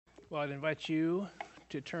Well, I'd invite you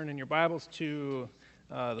to turn in your Bibles to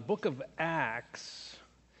the book of Acts.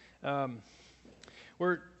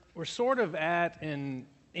 We're sort of at an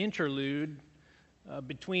interlude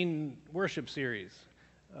between worship series.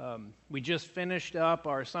 We just finished up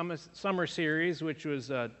our summer series, which was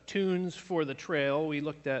Tunes for the Trail. We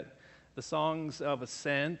looked at the songs of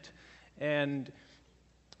ascent, and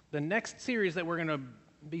the next series that we're going to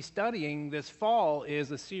be studying this fall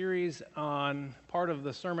is a series on part of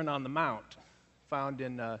the Sermon on the Mount, found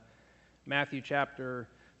in Matthew chapter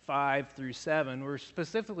 5 through 7. We're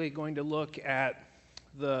specifically going to look at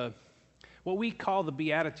what we call the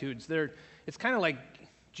Beatitudes. It's kind of like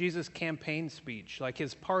Jesus' campaign speech, like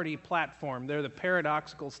his party platform. They're the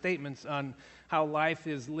paradoxical statements on how life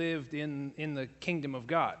is lived in the kingdom of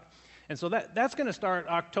God. And so that's going to start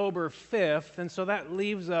October 5th, and so that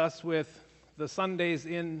leaves us with the Sundays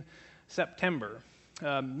in September.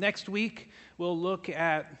 Next week, we'll look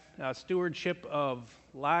at stewardship of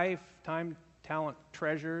life, time, talent,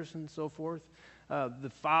 treasures, and so forth.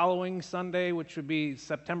 The following Sunday, which would be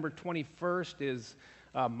September 21st, is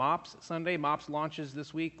MOPS Sunday. MOPS launches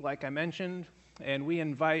this week, like I mentioned, and we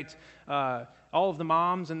invite all of the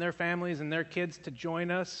moms and their families and their kids to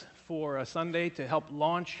join us for a Sunday to help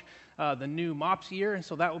launch the new MOPS year, and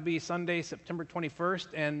so that will be Sunday, September 21st,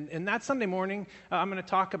 and in that Sunday morning, I'm going to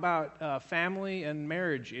talk about family and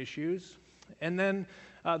marriage issues, and then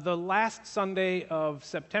the last Sunday of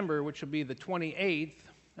September, which will be the 28th,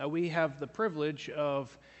 we have the privilege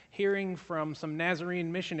of hearing from some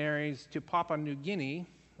Nazarene missionaries to Papua New Guinea.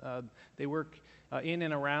 They work in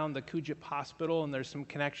and around the Kujip Hospital, and there's some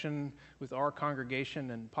connection with our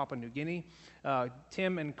congregation in Papua New Guinea.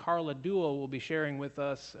 Tim and Carla Duell will be sharing with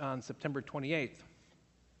us on September 28th.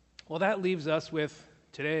 Well, that leaves us with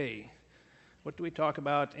today. What do we talk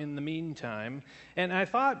about in the meantime? And I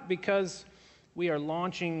thought because we are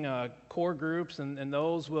launching core groups, and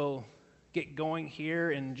those will get going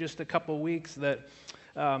here in just a couple weeks, that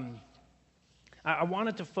I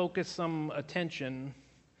wanted to focus some attention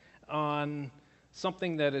on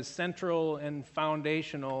something that is central and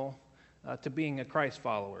foundational to being a Christ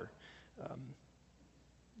follower.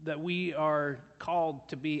 That we are called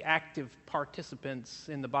to be active participants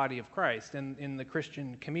in the body of Christ and in the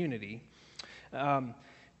Christian community.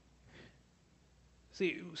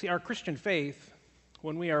 See, our Christian faith,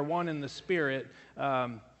 when we are one in the Spirit,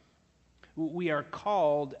 we are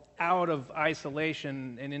called out of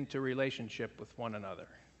isolation and into relationship with one another.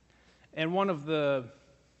 And one of the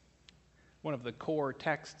core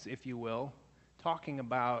texts, if you will, talking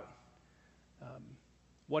about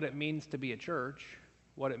what it means to be a church,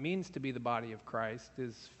 what it means to be the body of Christ,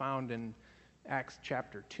 is found in Acts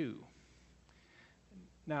chapter 2.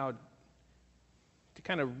 Now, to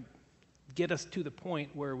kind of get us to the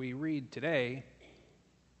point where we read today,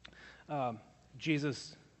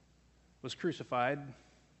 Jesus was crucified,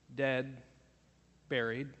 dead,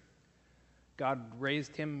 buried. God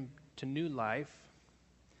raised him to new life,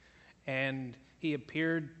 and he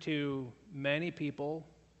appeared to many people,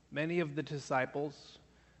 many of the disciples.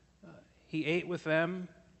 He ate with them,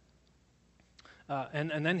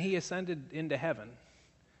 and then he ascended into heaven.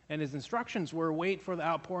 And his instructions were, wait for the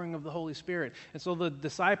outpouring of the Holy Spirit. And so the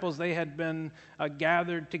disciples, they had been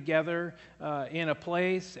gathered together in a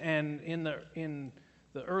place, and in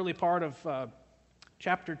the early part of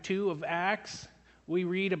chapter 2 of Acts, we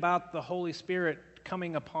read about the Holy Spirit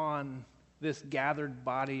coming upon this gathered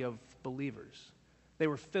body of believers. They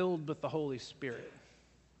were filled with the Holy Spirit.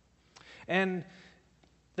 And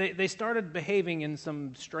they started behaving in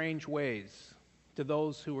some strange ways to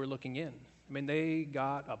those who were looking in. I mean, they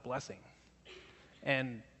got a blessing.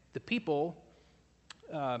 And the people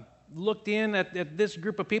looked in at this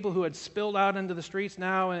group of people who had spilled out into the streets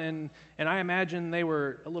now, and I imagine they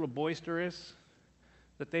were a little boisterous,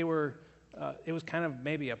 that they were, it was kind of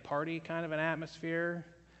maybe a party kind of an atmosphere,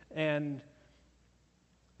 and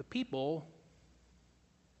the people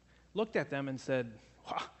looked at them and said,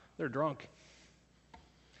 wow, they're drunk.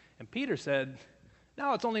 And Peter said,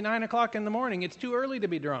 no, it's only 9 o'clock in the morning. It's too early to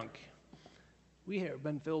be drunk. We have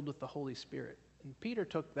been filled with the Holy Spirit. And Peter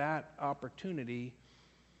took that opportunity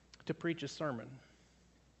to preach a sermon.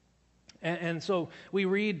 And so we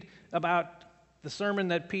read about the sermon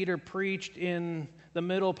that Peter preached in the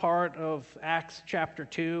middle part of Acts chapter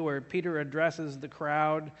 2, where Peter addresses the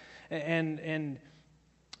crowd. And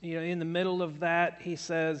you know, in the middle of that, he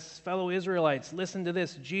says, fellow Israelites, listen to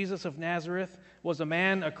this. Jesus of Nazareth was a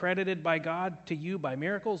man accredited by God to you by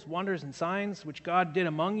miracles, wonders, and signs, which God did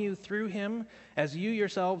among you through him, as you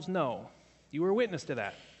yourselves know. You were witness to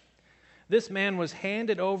that. This man was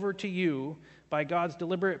handed over to you by God's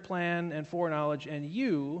deliberate plan and foreknowledge, and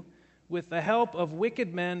you with the help of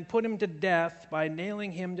wicked men, put him to death by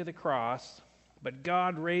nailing him to the cross. But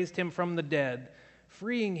God raised him from the dead,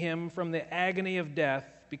 freeing him from the agony of death,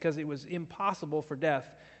 because it was impossible for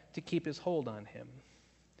death to keep his hold on him.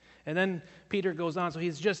 And then Peter goes on, so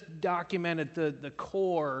he's just documented the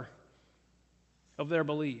core of their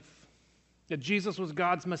belief, that Jesus was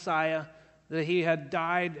God's Messiah, that he had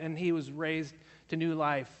died and he was raised to new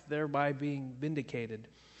life, thereby being vindicated.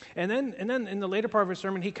 And then in the later part of his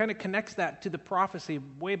sermon, he kind of connects that to the prophecy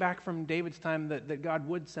way back from David's time that God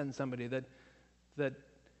would send somebody, that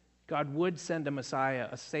God would send a Messiah,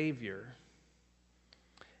 a Savior.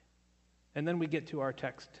 And then we get to our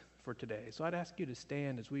text for today. So I'd ask you to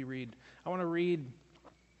stand as we read. I want to read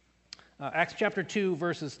Acts chapter 2,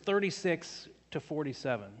 verses 36 to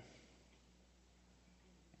 47.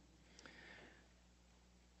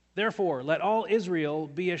 Therefore, let all Israel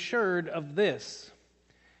be assured of this: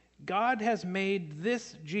 God has made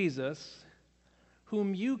this Jesus,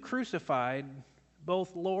 whom you crucified,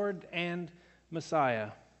 both Lord and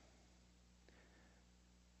Messiah.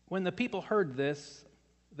 When the people heard this,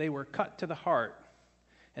 they were cut to the heart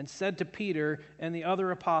and said to Peter and the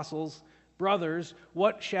other apostles, "Brothers,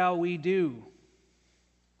 what shall we do?"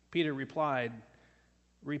 Peter replied,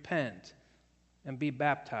 "Repent and be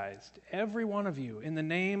baptized, every one of you, in the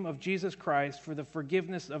name of Jesus Christ for the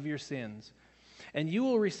forgiveness of your sins, and you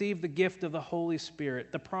will receive the gift of the Holy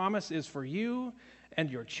Spirit. The promise is for you and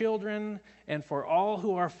your children and for all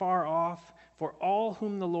who are far off, for all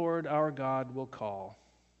whom the Lord our God will call."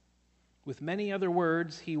 With many other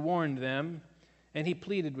words he warned them, and he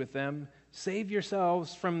pleaded with them, "Save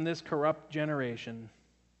yourselves from this corrupt generation."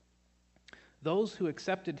 Those who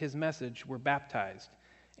accepted his message were baptized,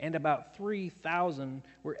 and about 3,000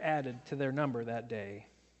 were added to their number that day.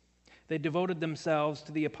 They devoted themselves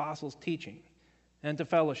to the apostles' teaching and to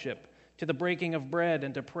fellowship, to the breaking of bread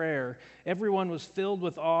and to prayer. Everyone was filled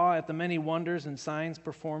with awe at the many wonders and signs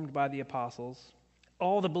performed by the apostles.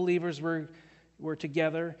 All the believers were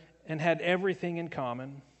together and had everything in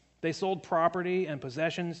common. They sold property and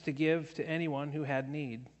possessions to give to anyone who had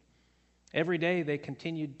need. Every day they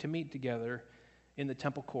continued to meet together in the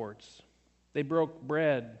temple courts. They broke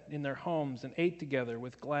bread in their homes and ate together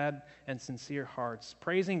with glad and sincere hearts,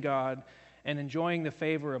 praising God and enjoying the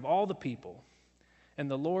favor of all the people.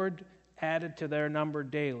 And the Lord added to their number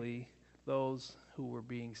daily those who were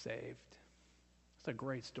being saved. It's a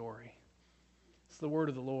great story. It's the word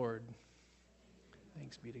of the Lord.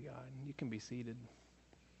 Thanks be to God. You can be seated.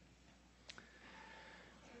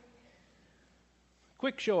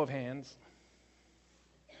 Quick show of hands.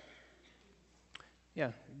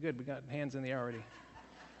 Yeah, good. We got hands in the air already.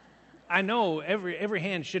 I know every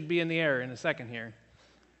hand should be in the air in a second here.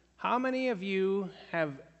 How many of you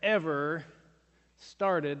have ever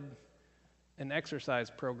started an exercise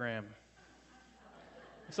program?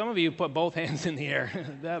 Some of you put both hands in the air.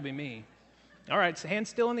 That would be me. All right, so hands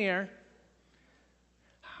still in the air.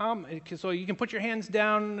 So you can put your hands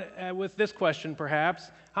down with this question, perhaps.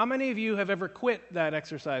 How many of you have ever quit that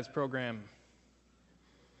exercise program?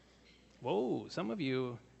 Whoa, some of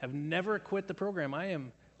you have never quit the program. I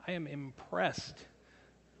am impressed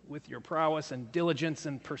with your prowess and diligence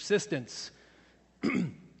and persistence.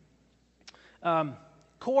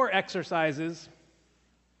 Core exercises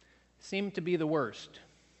seem to be the worst,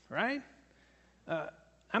 right?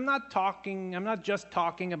 I'm not just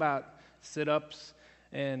talking about sit-ups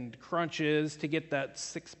and crunches to get that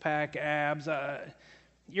six-pack abs.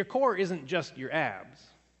 Your core isn't just your abs.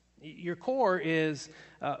 Your core is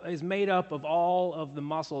made up of all of the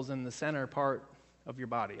muscles in the center part of your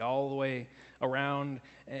body, all the way around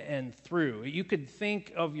and through. You could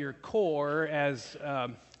think of your core as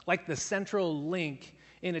like the central link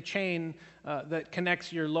in a chain that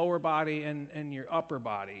connects your lower body and your upper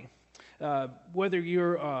body. Whether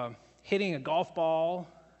you're hitting a golf ball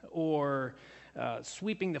or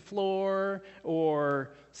sweeping the floor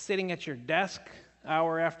or sitting at your desk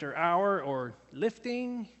hour after hour, or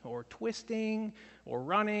lifting or twisting or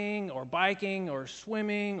running or biking or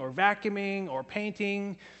swimming or vacuuming or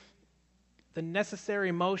painting, the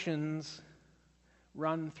necessary motions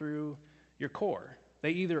run through your core.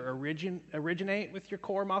 They either originate with your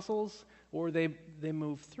core muscles or they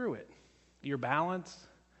move through it. Your balance,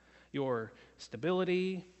 your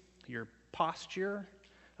stability, your posture,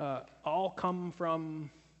 all come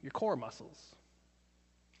from your core muscles.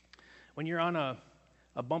 When you're on a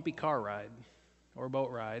bumpy car ride or a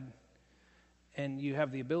boat ride and you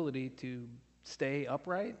have the ability to stay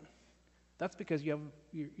upright, that's because you have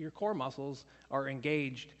your core muscles are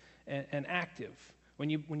engaged and active. When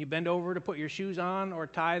you bend over to put your shoes on or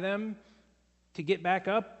tie them, to get back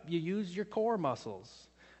up, you use your core muscles.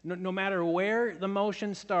 No matter where the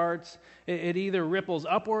motion starts, it either ripples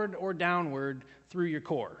upward or downward through your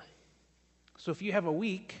core. So if you have a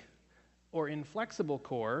weak or inflexible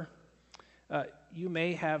core, you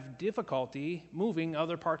may have difficulty moving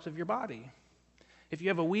other parts of your body. If you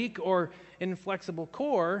have a weak or inflexible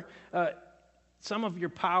core, some of your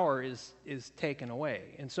power is taken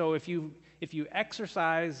away. And so if you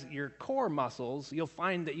exercise your core muscles, you'll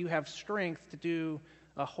find that you have strength to do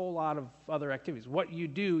a whole lot of other activities. What you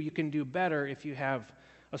do, you can do better if you have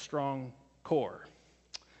a strong core.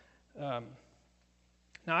 Now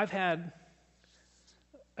I've had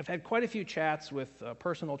quite a few chats with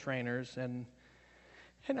personal trainers, and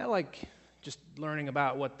I like just learning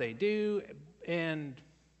about what they do. And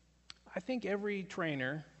I think every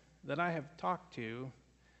trainer that I have talked to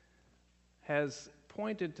has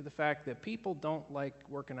pointed to the fact that people don't like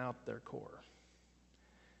working out their core.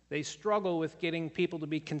 They struggle with getting people to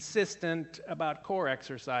be consistent about core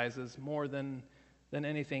exercises more than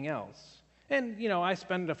anything else. And, I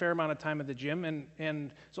spend a fair amount of time at the gym,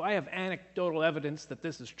 and so I have anecdotal evidence that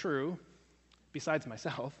this is true, besides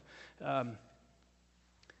myself.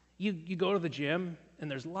 You go to the gym,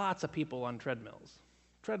 and there's lots of people on treadmills.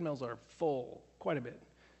 Treadmills are full quite a bit.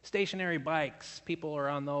 Stationary bikes, people are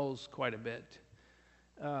on those quite a bit.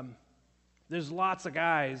 There's lots of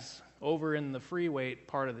guys over in the free weight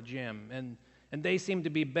part of the gym, and they seem to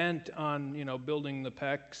be bent on, building the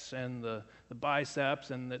pecs and the biceps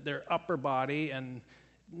and their upper body, and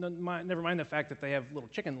never mind the fact that they have little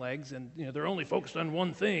chicken legs, and they're only focused on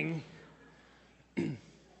one thing.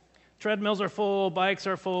 Treadmills are full, bikes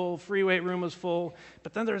are full, free weight room is full,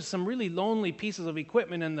 but then there's some really lonely pieces of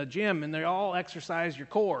equipment in the gym, and they all exercise your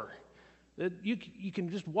core. You can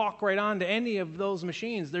just walk right onto any of those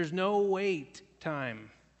machines. There's no wait time.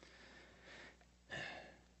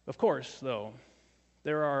 Of course, though,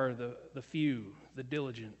 there are the few, the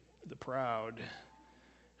diligent, the proud,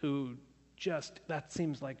 who that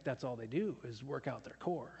seems like that's all they do is work out their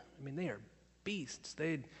core. I mean, they are beasts.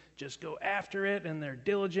 They just go after it, and they're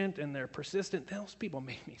diligent, and they're persistent. Those people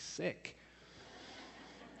make me sick.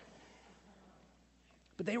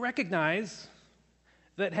 But they recognize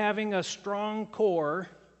that having a strong core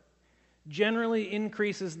generally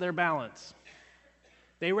increases their balance.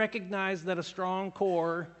 They recognize that a strong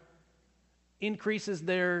core increases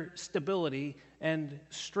their stability and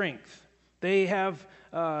strength. They have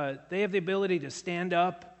the ability to stand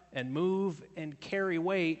up and move and carry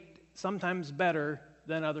weight sometimes better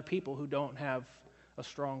than other people who don't have a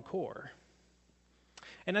strong core.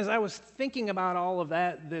 And as I was thinking about all of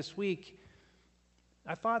that this week,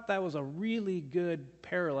 I thought that was a really good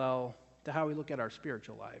parallel to how we look at our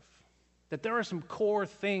spiritual life. That there are some core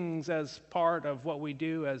things as part of what we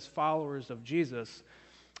do as followers of Jesus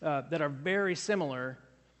that are very similar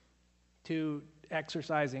to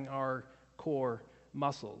exercising our core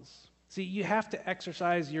muscles. See, you have to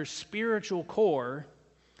exercise your spiritual core.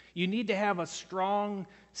 You need to have a strong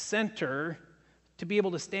center to be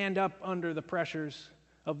able to stand up under the pressures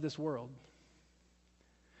of this world.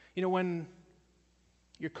 When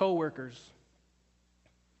your coworkers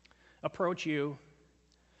approach you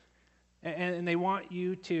and they want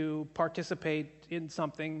you to participate in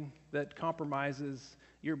something that compromises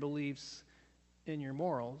your beliefs and your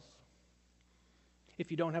morals,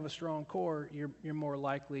 if you don't have a strong core, you're more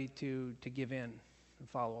likely to give in and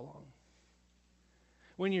follow along.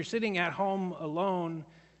 When you're sitting at home alone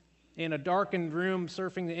in a darkened room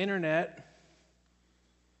surfing the internet,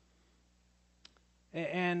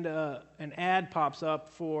 and an ad pops up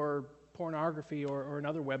for pornography or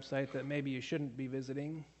another website that maybe you shouldn't be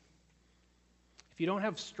visiting, if you don't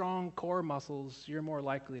have strong core muscles, you're more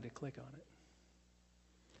likely to click on it.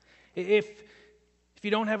 If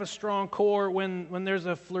you don't have a strong core when there's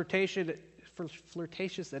a flirtatious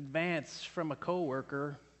advance from a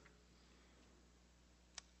coworker,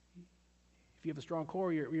 if you have a strong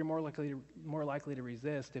core, you're more likely to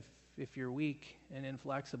resist. If you're weak and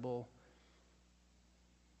inflexible,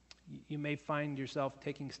 you may find yourself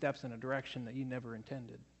taking steps in a direction that you never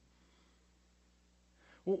intended.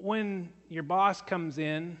 When your boss comes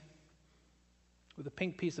in with a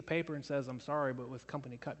pink piece of paper and says, "I'm sorry, but with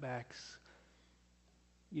company cutbacks,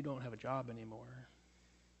 you don't have a job anymore,"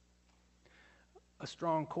 a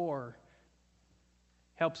strong core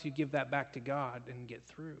helps you give that back to God and get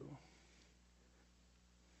through.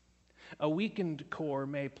 A weakened core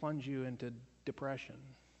may plunge you into depression,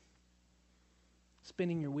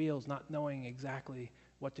 spinning your wheels, not knowing exactly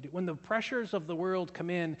what to do. When the pressures of the world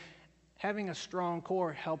come in, having a strong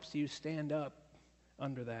core helps you stand up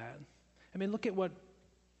under that. I mean, look at what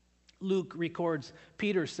Luke records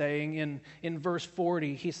Peter saying in verse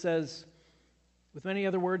 40. He says, With many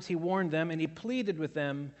other words, he warned them and he pleaded with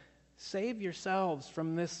them, "Save yourselves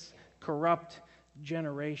from this corrupt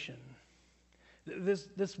generation."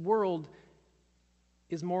 This world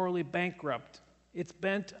is morally bankrupt. It's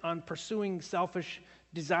bent on pursuing selfish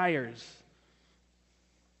desires.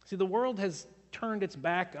 See, the world has turned its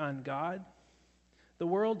back on God. The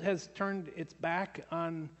world has turned its back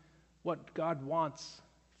on what God wants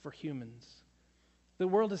for humans. The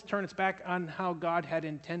world has turned its back on how God had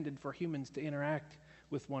intended for humans to interact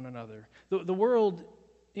with one another. The world,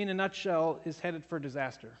 in a nutshell, is headed for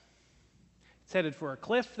disaster. It's headed for a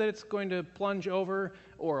cliff that it's going to plunge over,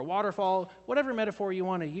 or a waterfall, whatever metaphor you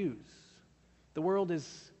want to use. The world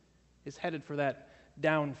is headed for that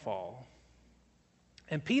downfall.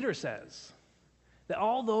 And Peter says that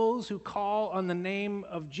all those who call on the name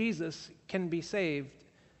of Jesus can be saved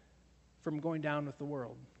from going down with the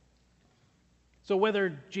world. So whether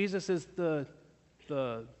Jesus is the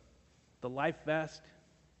life vest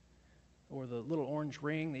or the little orange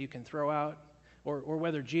ring that you can throw out, or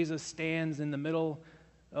whether Jesus stands in the middle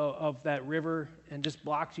of that river and just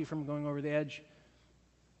blocks you from going over the edge,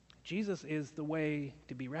 Jesus is the way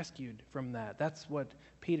to be rescued from that. That's what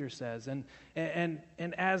Peter says. And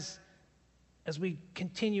as we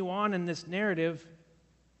continue on in this narrative,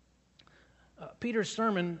 Peter's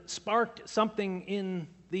sermon sparked something in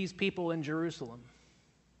these people in Jerusalem.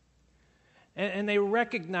 And they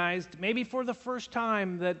recognized, maybe for the first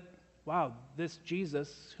time, that, wow, this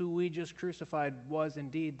Jesus who we just crucified was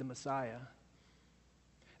indeed the Messiah.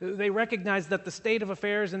 They recognized that the state of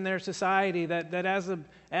affairs in their society, that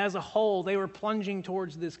as a whole, they were plunging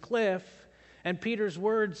towards this cliff, and Peter's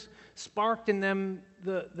words sparked in them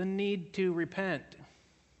the need to repent.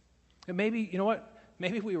 And maybe, you know what?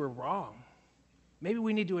 Maybe we were wrong. Maybe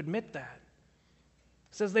we need to admit that.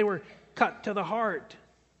 It says they were cut to the heart.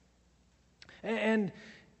 And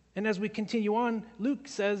as we continue on, Luke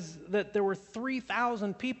says that there were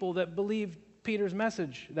 3,000 people that believed Peter's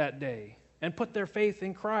message that day and put their faith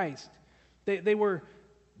in Christ. They were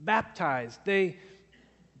baptized. They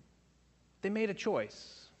made a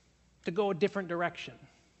choice to go a different direction.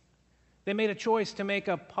 They made a choice to make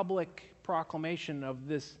a public proclamation of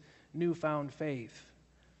this newfound faith.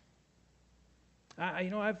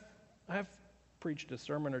 I've preached a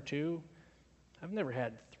sermon or two. I've never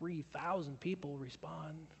had 3,000 people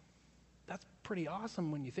respond. That's pretty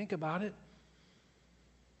awesome when you think about it.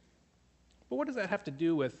 But what does that have to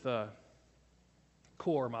do with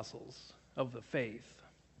core muscles of the faith?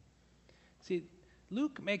 See,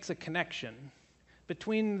 Luke makes a connection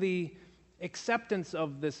between the acceptance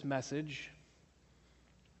of this message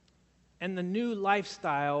and the new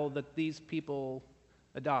lifestyle that these people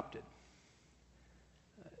adopted.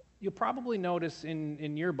 You'll probably notice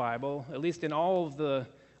in your Bible, at least in all of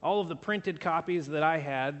the printed copies that I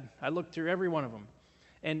had, I looked through every one of them.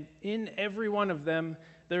 And in every one of them,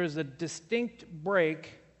 there is a distinct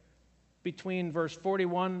break between verse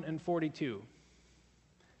 41 and 42.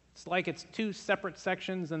 It's like it's two separate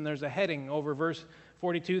sections, and there's a heading over verse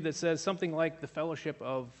 42 that says something like the fellowship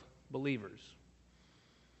of believers.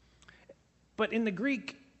 But in the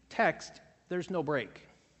Greek text, there's no break.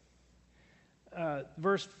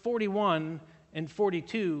 Verse 41 and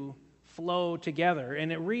 42 flow together,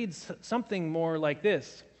 and it reads something more like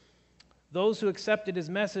this. Those who accepted his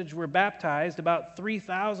message were baptized. About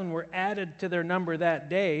 3,000 were added to their number that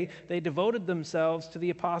day. They devoted themselves to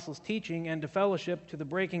the apostles' teaching and to fellowship, to the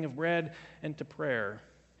breaking of bread, and to prayer.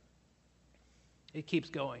 It keeps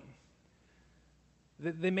going.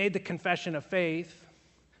 They made the confession of faith.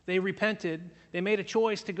 They repented. They made a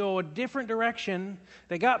choice to go a different direction.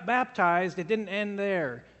 They got baptized. It didn't end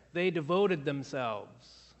there. They devoted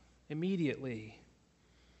themselves immediately.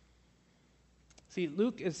 See,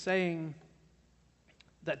 Luke is saying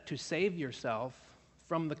that to save yourself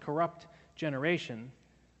from the corrupt generation,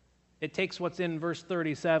 it takes what's in verse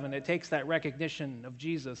 37. It takes that recognition of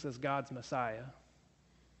Jesus as God's Messiah.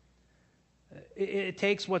 It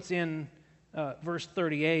takes what's in verse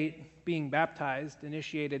 38, being baptized,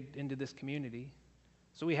 initiated into this community.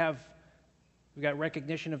 So we've got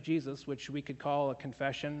recognition of Jesus, which we could call a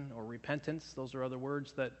confession or repentance. Those are other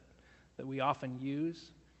words that we often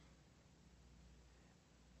use.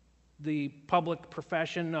 The public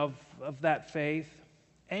profession of that faith,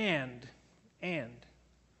 and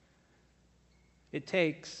it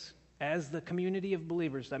takes, as the community of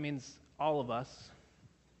believers, that means all of us,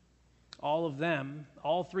 all of them,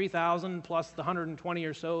 all 3,000 plus the 120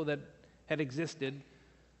 or so that had existed,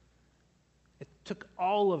 it took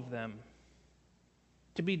all of them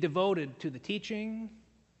to be devoted to the teaching,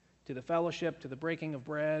 to the fellowship, to the breaking of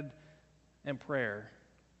bread, and prayer.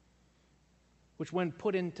 which when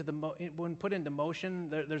put into motion,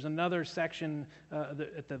 there's another section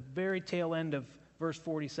at the very tail end of verse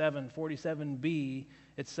 47b,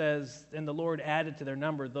 it says, and the Lord added to their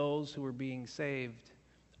number those who were being saved.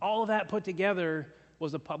 All of that put together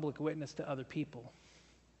was a public witness to other people.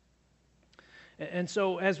 And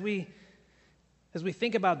so as we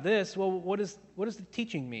think about this, well, what does the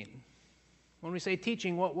teaching mean? When we say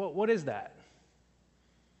teaching, what is that?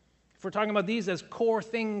 If we're talking about these as core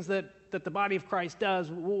things that the body of Christ does,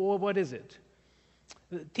 what is it?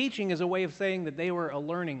 Teaching is a way of saying that they were a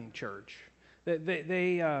learning church. It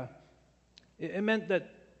meant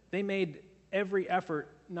that they made every effort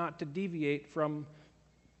not to deviate from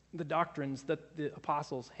the doctrines that the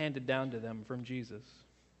apostles handed down to them from Jesus.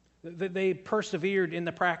 They persevered in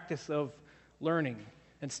the practice of learning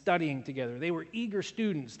and studying together. They were eager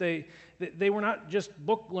students. They were not just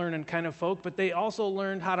book learning kind of folk, but they also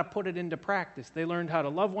learned how to put it into practice. They learned how to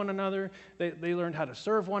love one another. They learned how to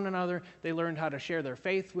serve one another. They learned how to share their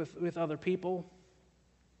faith with other people.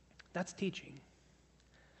 That's teaching.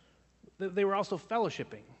 They were also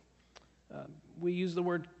fellowshipping. We use the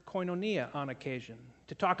word koinonia on occasion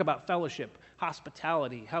to talk about fellowship,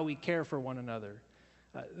 hospitality, how we care for one another.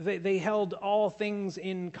 They held all things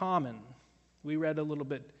in common. We read a little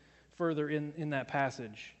bit further in that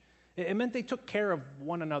passage. It meant they took care of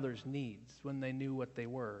one another's needs when they knew what they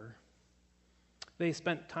were. They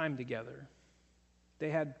spent time together.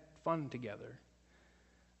 They had fun together.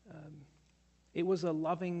 It was a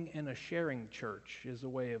loving and a sharing church, is a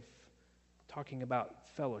way of talking about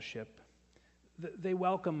fellowship. They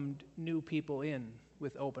welcomed new people in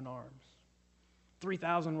with open arms.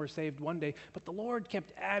 3,000 were saved one day, but the Lord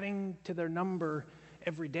kept adding to their number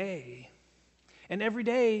every day. And every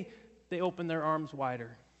day, they opened their arms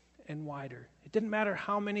wider and wider. It didn't matter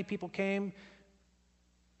how many people came,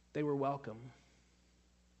 they were welcome.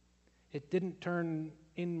 It didn't turn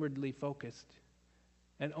inwardly focused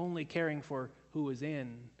and only caring for who was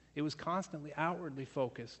in. It was constantly outwardly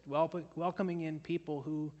focused, welcoming in people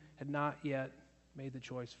who had not yet made the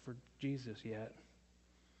choice for Jesus yet.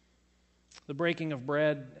 The breaking of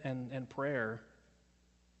bread and prayer.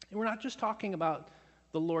 And we're not just talking about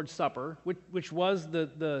the Lord's Supper, which was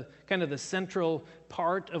the kind of the central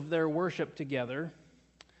part of their worship together.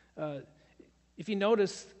 If you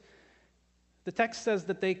notice, the text says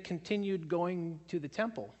that they continued going to the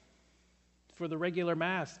temple for the regular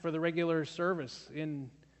Mass, for the regular service in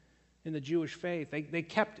the Jewish faith. They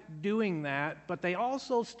kept doing that, but they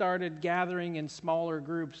also started gathering in smaller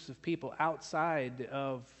groups of people outside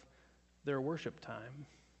of their worship time.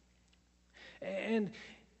 And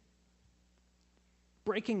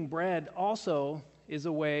breaking bread also is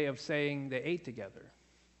a way of saying they ate together.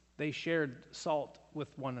 They shared salt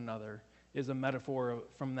with one another, is a metaphor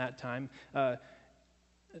from that time. I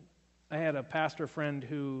had a pastor friend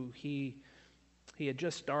who he had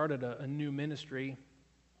just started a new ministry.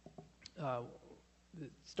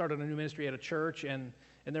 Started a new ministry at a church, and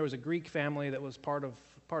there was a Greek family that was part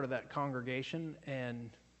of that congregation,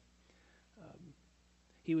 and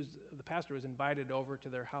the pastor was invited over to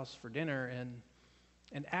their house for dinner,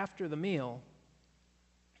 and after the meal,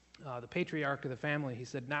 the patriarch of the family, he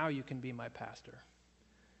said, "Now you can be my pastor.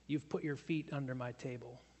 You've put your feet under my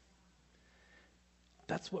table."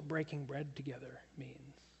 That's what breaking bread together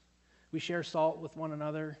means. We share salt with one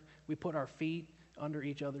another. We put our feet under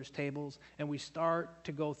each other's tables, and we start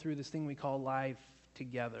to go through this thing we call life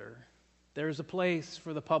together. There's a place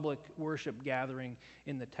for the public worship gathering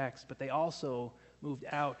in the text, but they also moved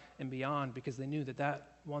out and beyond because they knew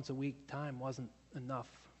that once a week time wasn't enough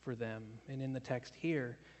for them. And in the text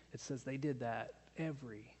here, it says they did that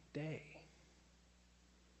every day.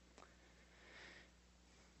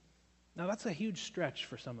 Now that's a huge stretch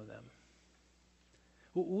for some of them.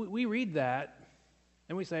 We read that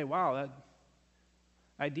and we say, wow,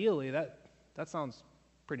 ideally that sounds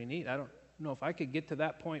pretty neat. I don't know if I could get to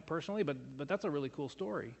that point personally, but that's a really cool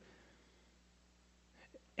story.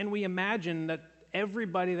 And we imagine that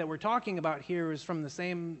everybody that we're talking about here is from the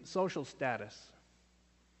same social status.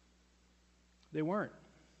 They weren't.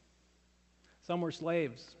 Some were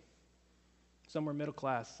slaves. Some were middle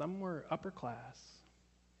class. Some were upper class,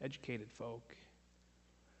 educated folk.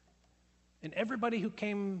 And everybody who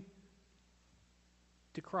came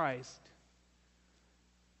to Christ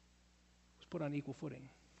was put on equal footing.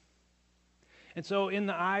 And so in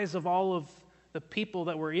the eyes of all of the people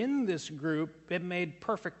that were in this group, it made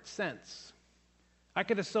perfect sense. I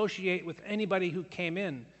could associate with anybody who came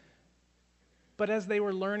in. But as they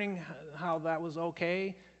were learning how that was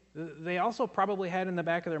okay, they also probably had in the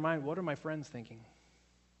back of their mind, what are my friends thinking?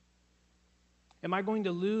 Am I going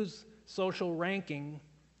to lose social ranking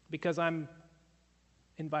because I'm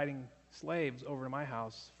inviting slaves over to my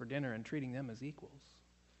house for dinner and treating them as equals.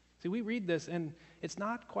 See, we read this, and it's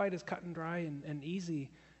not quite as cut and dry and easy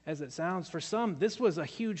as it sounds. For some, this was a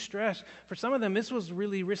huge stress. For some of them, this was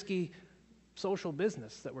really risky social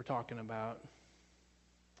business that we're talking about.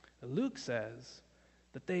 Luke says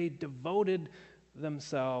that they devoted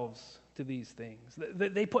themselves to these things.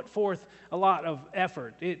 They put forth a lot of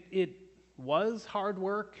effort. It was hard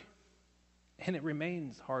work, and it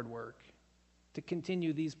remains hard work to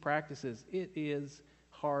continue these practices. It is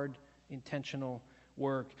hard, intentional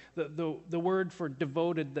work. The word for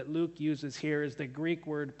devoted that Luke uses here is the Greek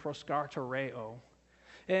word proskartereo.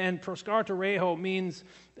 And proskartereo means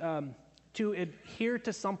to adhere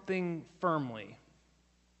to something firmly,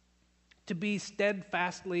 to be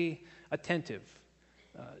steadfastly attentive,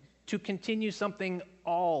 to continue something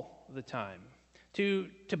all the time, to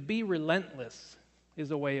be relentless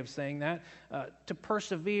is a way of saying that, to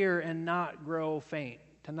persevere and not grow faint,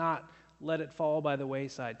 to not let it fall by the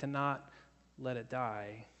wayside, to not let it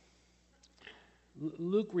die.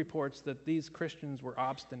 Luke reports that these Christians were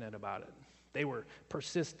obstinate about it. They were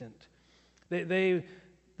persistent. They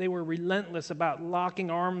were relentless about locking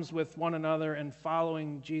arms with one another and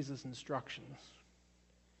following Jesus' instructions.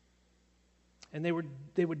 And they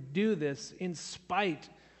would do this in spite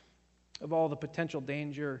of all the potential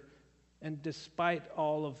danger and despite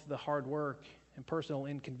all of the hard work and personal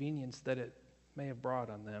inconvenience that it may have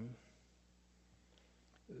brought on them.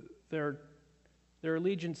 Their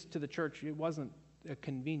allegiance to the church, it wasn't a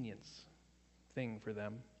convenience thing for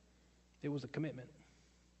them. It was a commitment.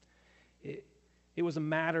 It was a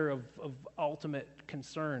matter of ultimate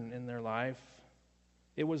concern in their life.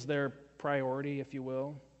 It was their priority, if you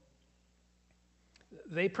will.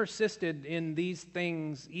 They persisted in these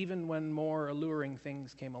things even when more alluring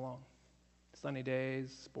things came along. Sunny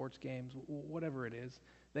days, sports games, whatever it is.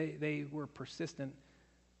 They were persistent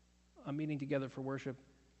on meeting together for worship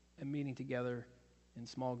and meeting together in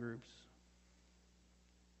small groups.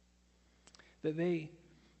 That they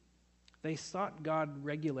sought God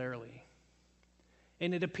regularly.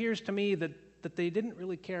 And it appears to me that they didn't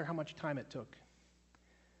really care how much time it took.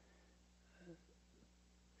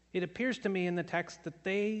 It appears to me in the text that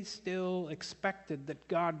they still expected that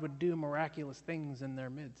God would do miraculous things in their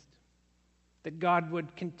midst. That God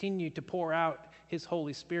would continue to pour out His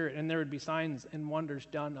Holy Spirit, and there would be signs and wonders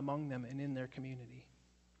done among them and in their community.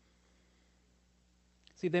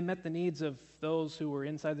 See, they met the needs of those who were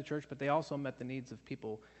inside the church, but they also met the needs of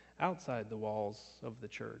people outside the walls of the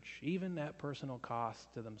church, even at personal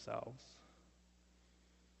cost to themselves.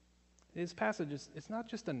 This passage it's not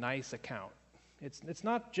just a nice account. It's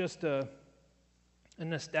not just a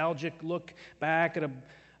nostalgic look back at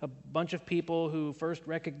a bunch of people who first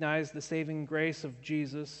recognized the saving grace of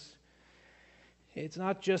Jesus. It's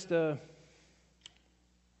not just a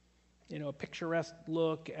picturesque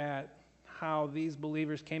look at how these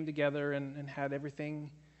believers came together and had everything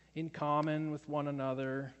in common with one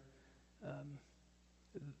another.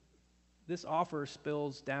 This offer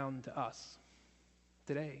spills down to us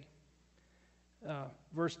today.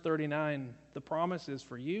 Verse 39, the promise is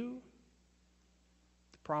for you.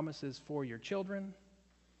 The promise is for your children.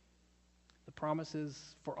 The promise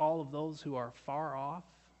is for all of those who are far off.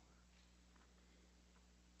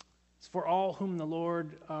 It's for all whom the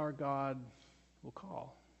Lord our God will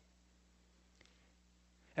call.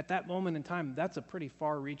 At that moment in time, that's a pretty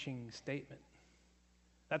far-reaching statement.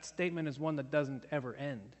 That statement is one that doesn't ever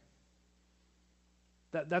end.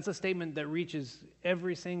 That's a statement that reaches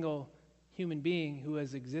every single human being who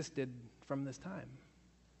has existed from this time.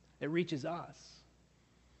 It reaches us.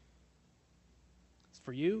 It's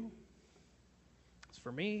for you. It's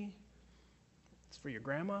for me. It's for your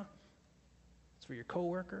grandma. It's for your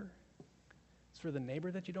coworker. It's for the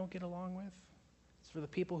neighbor that you don't get along with. It's for the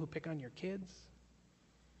people who pick on your kids.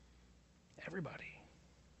 Everybody.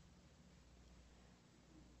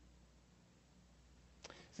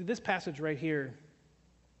 See, this passage right here,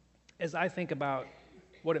 as I think about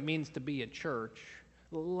what it means to be a church,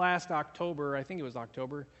 last October, I think it was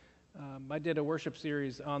October, I did a worship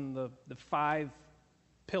series on the 5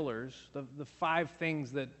 pillars, the 5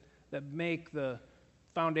 things that make the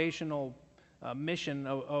foundational mission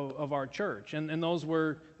of our church. And those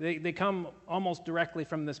they come almost directly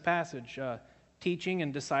from this passage. Teaching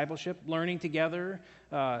and discipleship, learning together,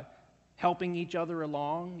 helping each other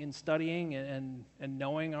along in studying and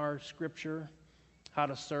knowing our scripture, how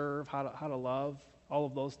to serve, how to love, all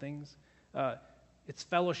of those things. It's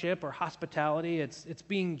fellowship or hospitality. It's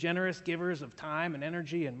being generous givers of time and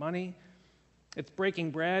energy and money. It's breaking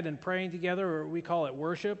bread and praying together, or we call it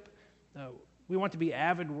worship. We want to be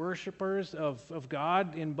avid worshipers of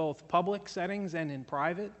God in both public settings and in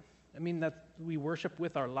private. I mean, that we worship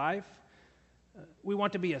with our life. We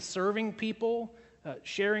want to be a serving people,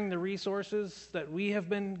 sharing the resources that we have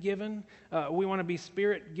been given. We want to be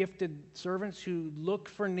Spirit-gifted servants who look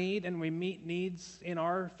for need, and we meet needs in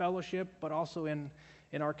our fellowship, but also in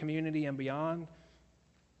our community and beyond.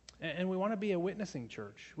 And we want to be a witnessing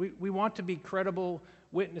church. We want to be credible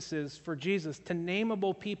witnesses for Jesus to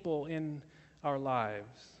nameable people in our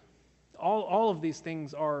lives. All of these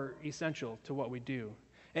things are essential to what we do.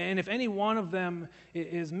 And if any one of them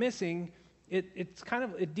is missing, it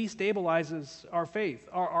destabilizes our faith.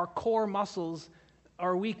 Our core muscles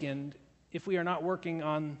are weakened if we are not working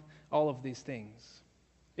on all of these things.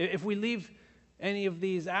 If we leave any of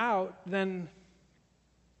these out, then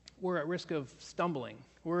we're at risk of stumbling.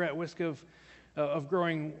 We're at risk of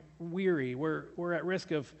growing weary. We're at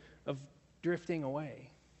risk of drifting away.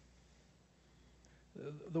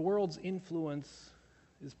 The world's influence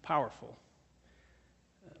is powerful.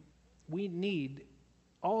 We need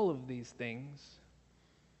all of these things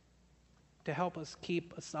to help us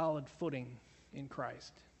keep a solid footing in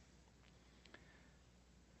Christ.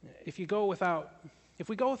 If we go without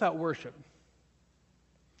worship,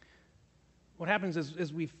 what happens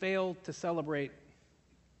is we fail to celebrate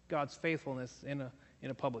God's faithfulness in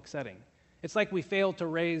a public setting. It's like we fail to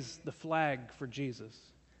raise the flag for Jesus.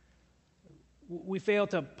 We fail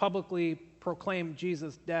to publicly proclaim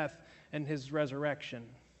Jesus' death and his resurrection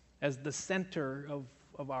as the center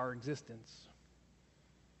of our existence.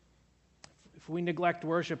 If we neglect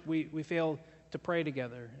worship, we fail to pray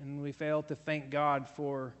together, and we fail to thank God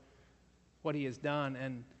for what he has done.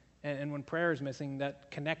 And when prayer is missing, that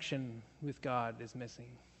connection with God is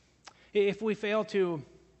missing. If we fail to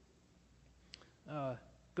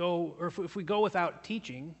if we go without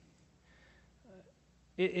teaching,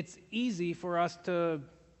 it's easy for us to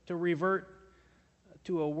revert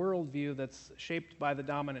to a worldview that's shaped by the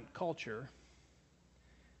dominant culture.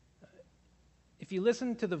 If you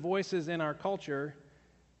listen to the voices in our culture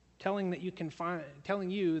telling you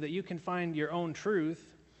that you can find your own truth,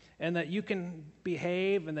 and that you can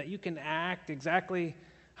behave and that you can act exactly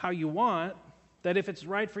how you want, that if it's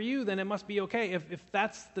right for you, then it must be okay. If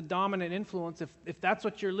that's the dominant influence, if that's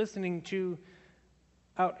what you're listening to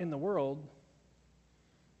out in the world,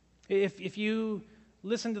 if you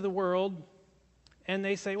listen to the world and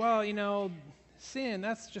they say, well, sin,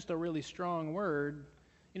 that's just a really strong word.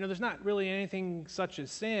 There's not really anything such as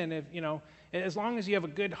sin. As long as you have a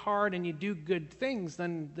good heart and you do good things,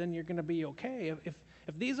 then you're going to be okay.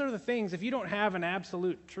 If these are the things, if you don't have an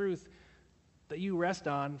absolute truth that you rest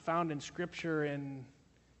on, found in Scripture and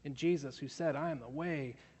in Jesus, who said, I am the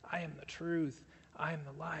way, I am the truth, I am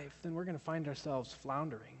the life, then we're going to find ourselves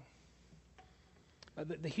floundering.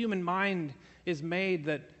 The human mind is made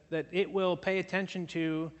that it will pay attention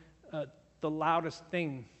to the loudest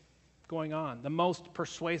thing going on, the most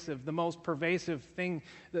persuasive, the most pervasive thing,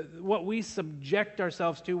 what we subject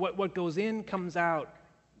ourselves to, what goes in comes out.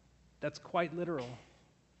 That's quite literal.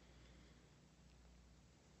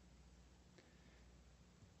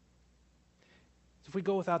 If we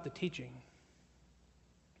go without the teaching,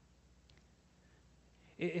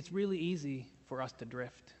 it's really easy for us to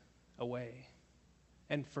drift away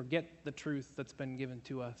and forget the truth that's been given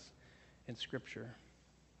to us in Scripture.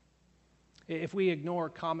 If we ignore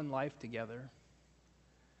common life together,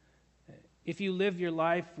 if you live your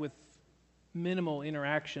life with minimal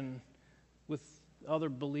interaction with other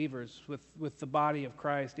believers, with the body of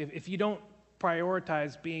Christ, if you don't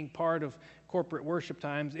prioritize being part of corporate worship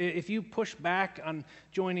times, if you push back on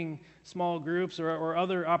joining small groups or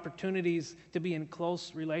other opportunities to be in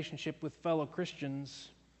close relationship with fellow Christians,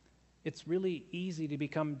 it's really easy to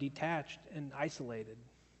become detached and isolated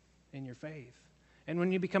in your faith. And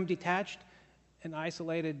when you become detached and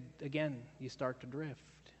isolated, again, you start to drift.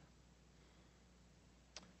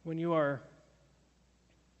 When you are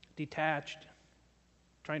detached,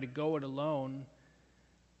 trying to go it alone,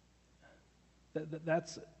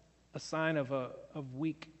 that's a sign of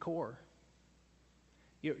weak core.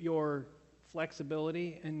 Your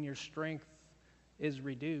flexibility and your strength is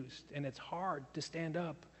reduced, and it's hard to stand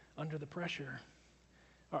up under the pressure.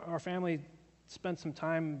 Our family spent some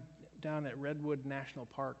time down at Redwood National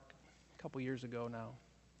Park a couple years ago now,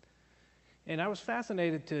 and I was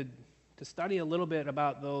fascinated to study a little bit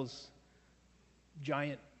about those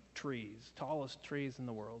giant trees, tallest trees in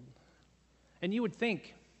the world. And you would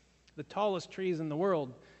think the tallest trees in the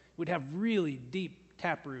world would have really deep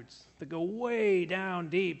taproots that go way down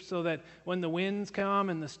deep, so that when the winds come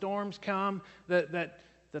and the storms come,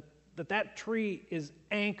 that tree is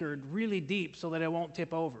anchored really deep so that it won't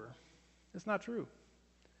tip over. It's not true.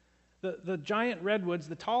 The giant redwoods,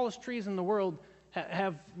 the tallest trees in the world,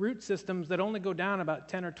 have root systems that only go down about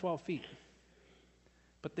 10 or 12 feet.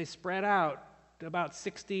 But they spread out to about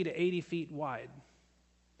 60 to 80 feet wide.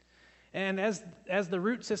 And as the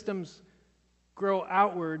root systems grow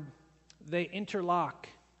outward, they interlock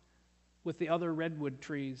with the other redwood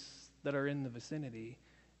trees that are in the vicinity.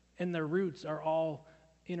 And their roots are all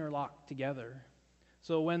interlocked together.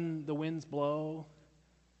 So when the winds blow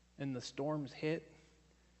and the storms hit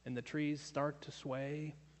and the trees start to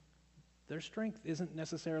sway, their strength isn't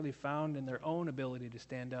necessarily found in their own ability to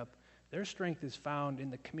stand up. Their strength is found in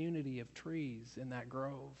the community of trees in that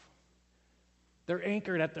grove. They're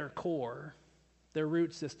anchored at their core. Their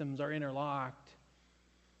root systems are interlocked.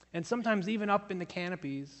 And sometimes even up in the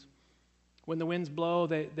canopies, when the winds blow,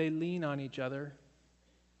 they lean on each other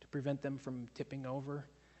to prevent them from tipping over.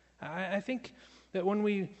 I think that when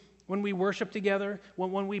we worship together,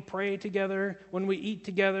 when we pray together, when we eat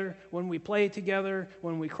together, when we play together,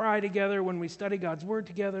 when we cry together, when we study God's Word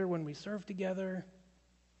together, when we serve together,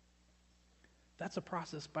 that's a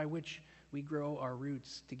process by which we grow our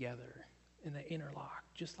roots together in the interlock,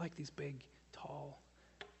 just like these big, tall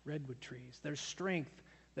redwood trees. There's strength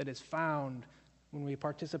that is found when we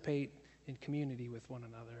participate in community with one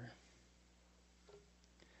another.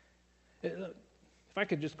 If I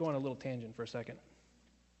could just go on a little tangent for a second.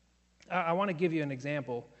 I want to give you an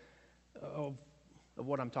example of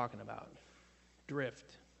what I'm talking about.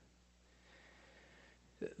 Drift.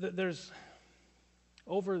 There's,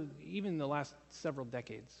 over even the last several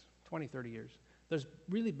decades, 20, 30 years, there's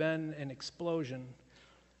really been an explosion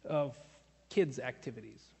of kids'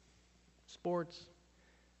 activities. Sports,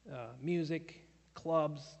 music,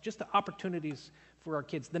 clubs, just the opportunities for our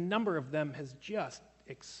kids. The number of them has just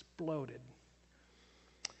exploded.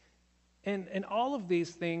 And all of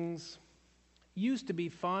these things used to be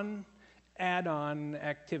fun, add-on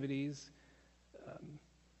activities.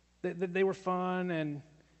 They were fun, and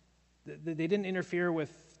they didn't interfere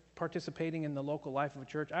with participating in the local life of a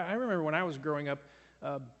church. I remember when I was growing up,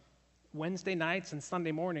 Wednesday nights and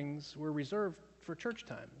Sunday mornings were reserved for church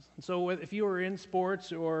times. And so if you were in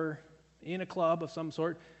sports or in a club of some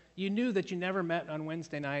sort, you knew that you never met on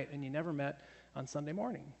Wednesday night and you never met on Sunday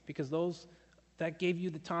morning, because that gave you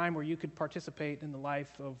the time where you could participate in the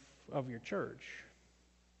life of your church.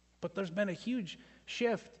 But there's been a huge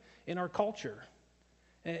shift in our culture.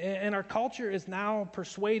 And our culture is now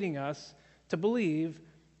persuading us to believe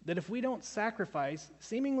that if we don't sacrifice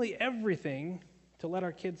seemingly everything to let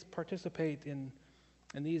our kids participate in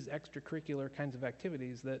these extracurricular kinds of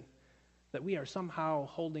activities, that we are somehow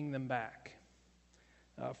holding them back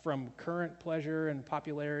from current pleasure and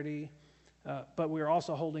popularity, but we're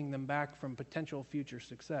also holding them back from potential future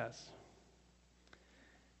success.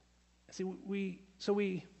 See, we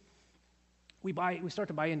start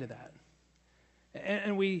to buy into that,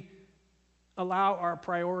 and we allow our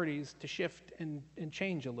priorities to shift and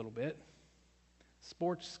change a little bit.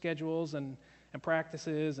 Sports schedules and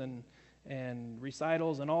practices and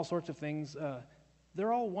recitals and all sorts of things,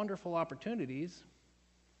 they're all wonderful opportunities,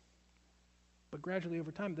 but gradually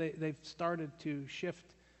over time they've started to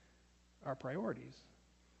shift our priorities.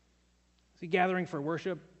 See, gathering for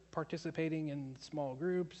worship, participating in small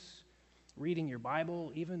groups, reading your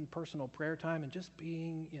Bible, even personal prayer time, and just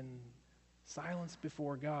being in silence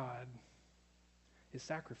before God is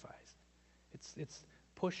sacrificed. It's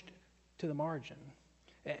pushed to the margin.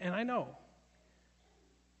 And I know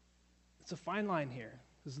it's a fine line here.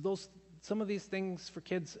 Some of these things for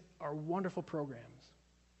kids are wonderful programs,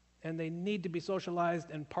 and they need to be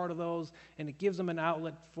socialized and part of those, and it gives them an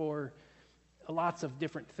outlet for lots of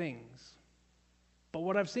different things. But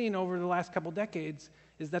what I've seen over the last couple decades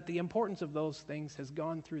is that the importance of those things has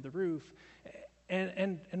gone through the roof,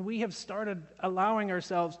 and we have started allowing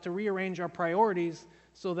ourselves to rearrange our priorities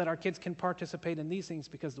so that our kids can participate in these things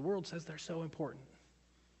because the world says they're so important.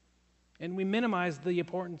 And we minimize the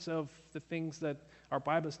importance of the things that our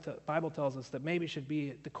Bible tells us that maybe should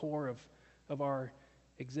be at the core of our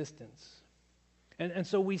existence. And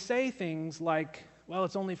so we say things like, well,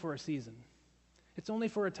 it's only for a season. It's only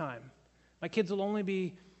for a time. My kids will only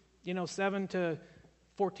be, 7 to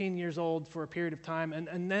 14 years old for a period of time,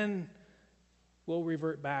 and then we'll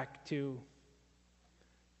revert back to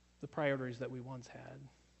the priorities that we once had.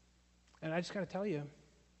 And I just got to tell you,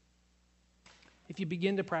 if you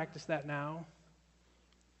begin to practice that now,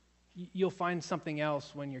 you'll find something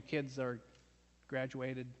else when your kids are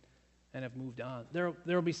graduated and have moved on. There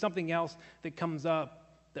will be something else that comes up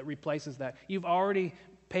that replaces that. You've already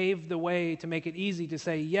paved the way to make it easy to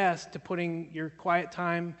say yes to putting your quiet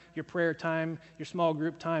time, your prayer time, your small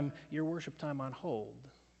group time, your worship time on hold.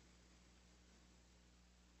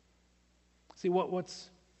 See,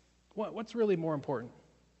 what's really more important?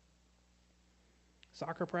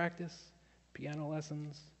 Soccer practice, piano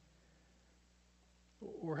lessons,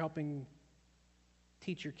 or helping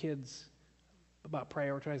teach your kids about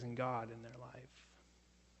prioritizing God in their life?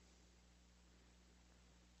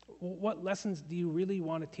 What lessons do you really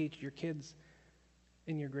want to teach your kids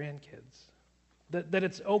and your grandkids? That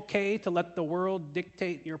it's okay to let the world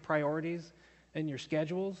dictate your priorities and your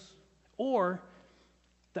schedules? Or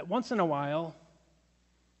that once in a while,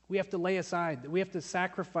 we have to lay aside, that we have to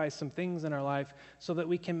sacrifice some things in our life so that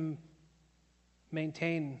we can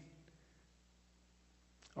maintain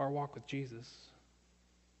our walk with Jesus?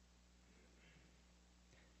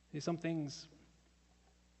 See, some things,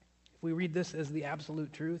 if we read this as the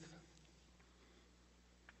absolute truth,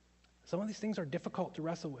 some of these things are difficult to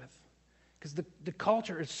wrestle with because the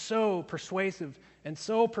culture is so persuasive and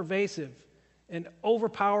so pervasive and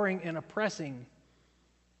overpowering and oppressing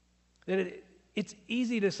that it's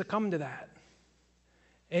easy to succumb to that.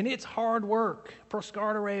 And it's hard work.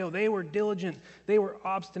 Proscartereo, they were diligent, they were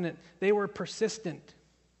obstinate, they were persistent.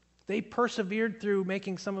 They persevered through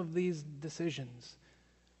making some of these decisions,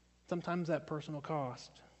 sometimes at personal cost.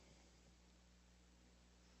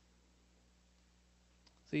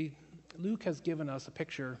 See, Luke has given us a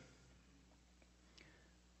picture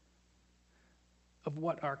of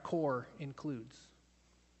what our core includes: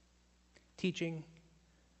 teaching,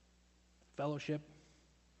 fellowship,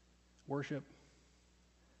 worship,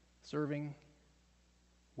 serving,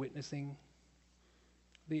 witnessing.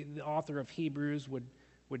 The author of Hebrews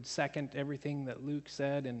would second everything that Luke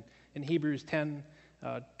said. And in Hebrews 10,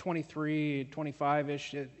 23,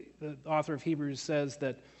 25-ish, the author of Hebrews says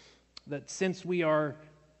that since we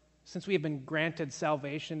have been granted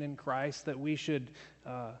salvation in Christ, that we should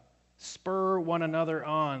spur one another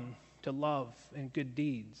on to love and good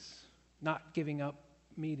deeds, not giving up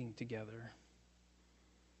meeting together.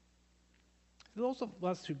 Those of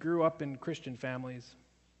us who grew up in Christian families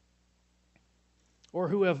or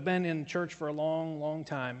who have been in church for a long, long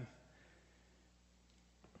time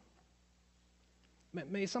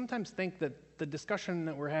may sometimes think that the discussion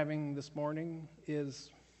that we're having this morning is,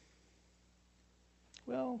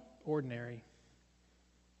 well, ordinary,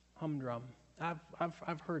 humdrum.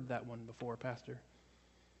 I've heard that one before, Pastor.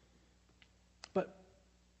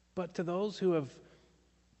 But to those who have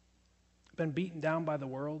been beaten down by the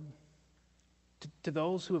world, to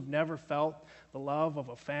those who have never felt the love of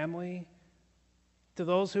a family, to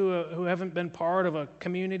those who haven't been part of a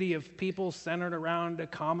community of people centered around a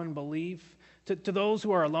common belief, to those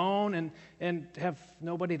who are alone and have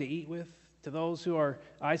nobody to eat with, to those who are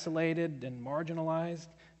isolated and marginalized,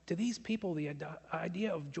 to these people, the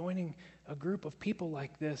idea of joining a group of people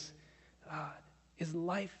like this is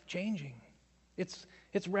life-changing. It's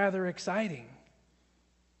rather exciting.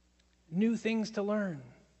 New things to learn.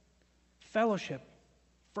 Fellowship,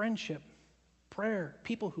 friendship, prayer,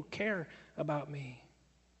 people who care about me.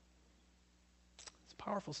 It's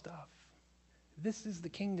powerful stuff. This is the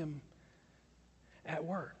kingdom at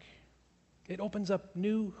work. It opens up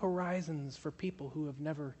new horizons for people who have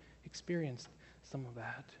never experienced some of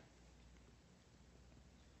that.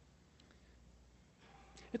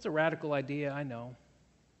 It's a radical idea, I know.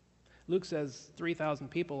 Luke says 3,000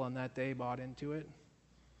 people on that day bought into it.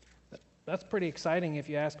 That's pretty exciting if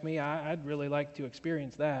you ask me. I'd really like to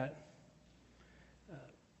experience that.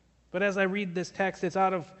 But as I read this text, it's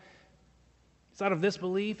out of this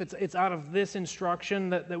belief, it's out of this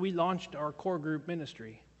instruction that we launched our core group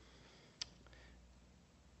ministry.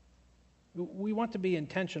 We want to be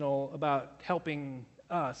intentional about helping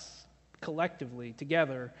us collectively,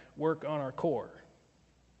 together, work on our core.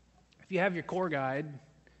 If you have your core guide,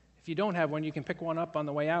 if you don't have one, you can pick one up on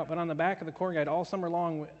the way out. But on the back of the core guide, all summer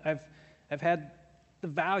long, I've had the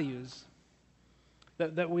values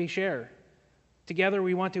that we share. Together,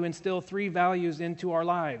 we want to instill 3 values into our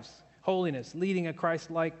lives: holiness, leading a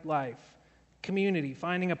Christ-like life; community,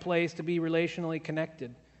 finding a place to be relationally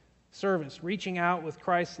connected; service, reaching out with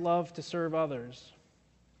Christ's love to serve others.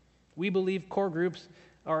 We believe core groups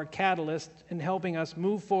are a catalyst in helping us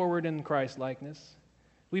move forward in Christ-likeness.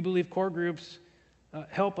 We believe core groups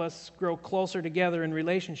help us grow closer together in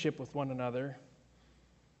relationship with one another,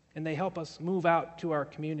 and they help us move out to our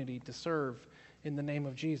community to serve in the name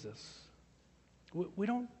of Jesus. We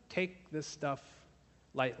don't take this stuff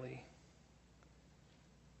lightly.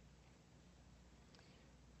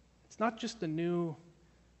 It's not just a new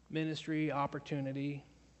ministry opportunity.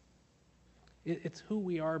 It's who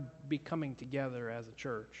we are becoming together as a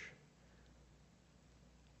church.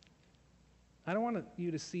 I don't want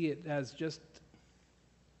you to see it as just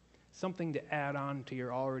something to add on to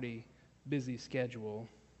your already busy schedule.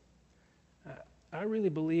 I really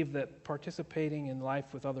believe that participating in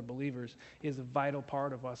life with other believers is a vital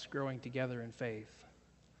part of us growing together in faith.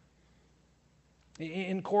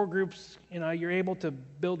 In core groups, you're able to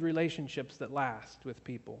build relationships that last with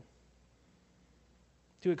people,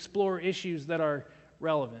 to explore issues that are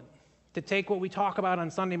relevant, to take what we talk about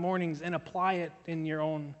on Sunday mornings and apply it in your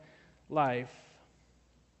own life.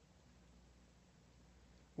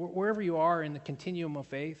 Wherever you are in the continuum of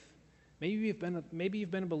faith, maybe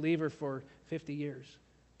you've been a believer for 50 years,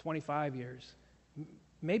 25 years.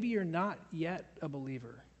 Maybe you're not yet a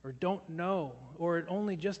believer, or don't know, or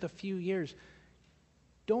only just a few years.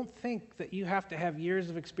 Don't think that you have to have years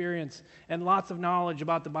of experience and lots of knowledge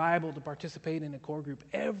about the Bible to participate in a core group.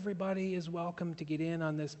 Everybody is welcome to get in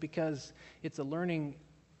on this because it's a learning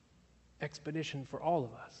expedition for all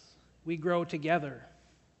of us. We grow together.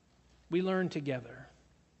 We learn together.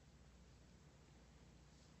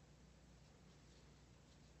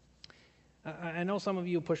 I know some of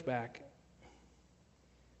you push back.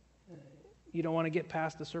 You don't want to get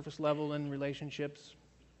past the surface level in relationships.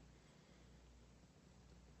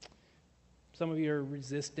 Some of you are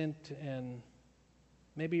resistant and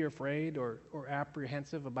maybe you're afraid or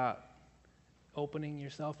apprehensive about opening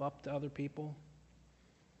yourself up to other people.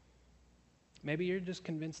 Maybe you're just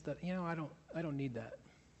convinced that, I don't need that.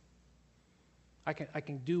 I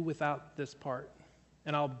can do without this part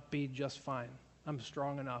and I'll be just fine. I'm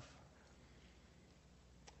strong enough.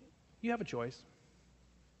 You have a choice.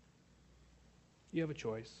 You have a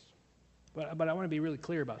choice. But I want to be really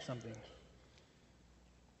clear about something.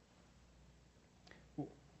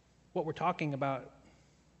 What we're talking about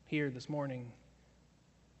here this morning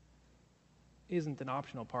isn't an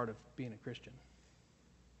optional part of being a Christian.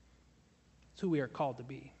 It's who we are called to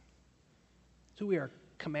be. It's who we are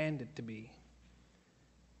commanded to be.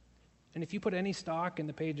 And if you put any stock in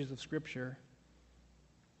the pages of Scripture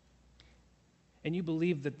and you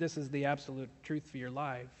believe that this is the absolute truth for your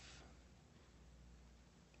life,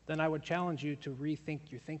 then I would challenge you to rethink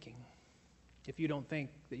your thinking. If you don't think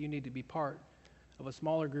that you need to be part of a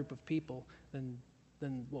smaller group of people than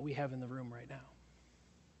what we have in the room right now.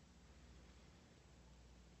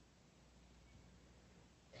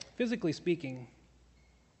 Physically speaking,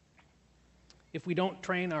 if we don't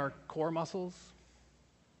train our core muscles,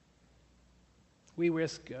 we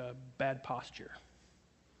risk bad posture.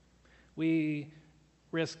 We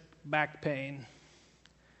risk back pain.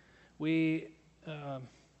 We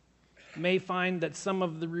may find that some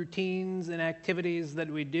of the routines and activities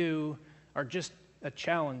that we do are just a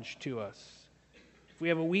challenge to us. If we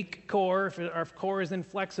have a weak core, if our core is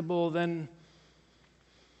inflexible, then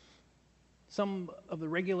some of the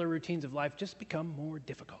regular routines of life just become more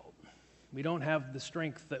difficult. We don't have the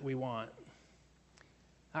strength that we want.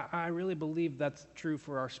 I really believe that's true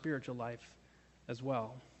for our spiritual life as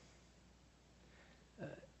well.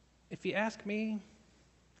 If you ask me,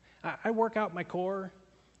 I work out my core,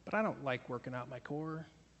 but I don't like working out my core.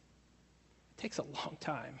 It takes a long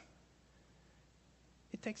time.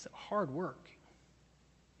 It takes hard work.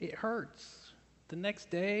 It hurts. The next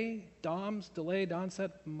day, DOMS, delayed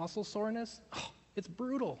onset muscle soreness, it's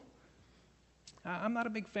brutal. I'm not a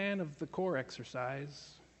big fan of the core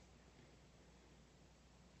exercise.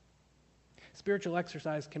 Spiritual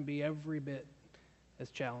exercise can be every bit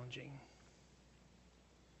as challenging.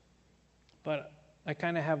 But I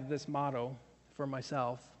kind of have this motto for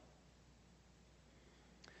myself.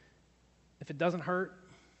 If it doesn't hurt,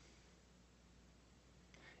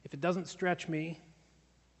 if it doesn't stretch me,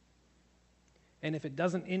 and if it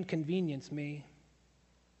doesn't inconvenience me,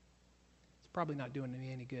 it's probably not doing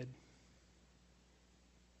me any good.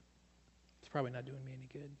 It's probably not doing me any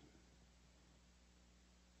good.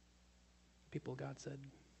 People of God said,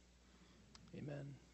 amen.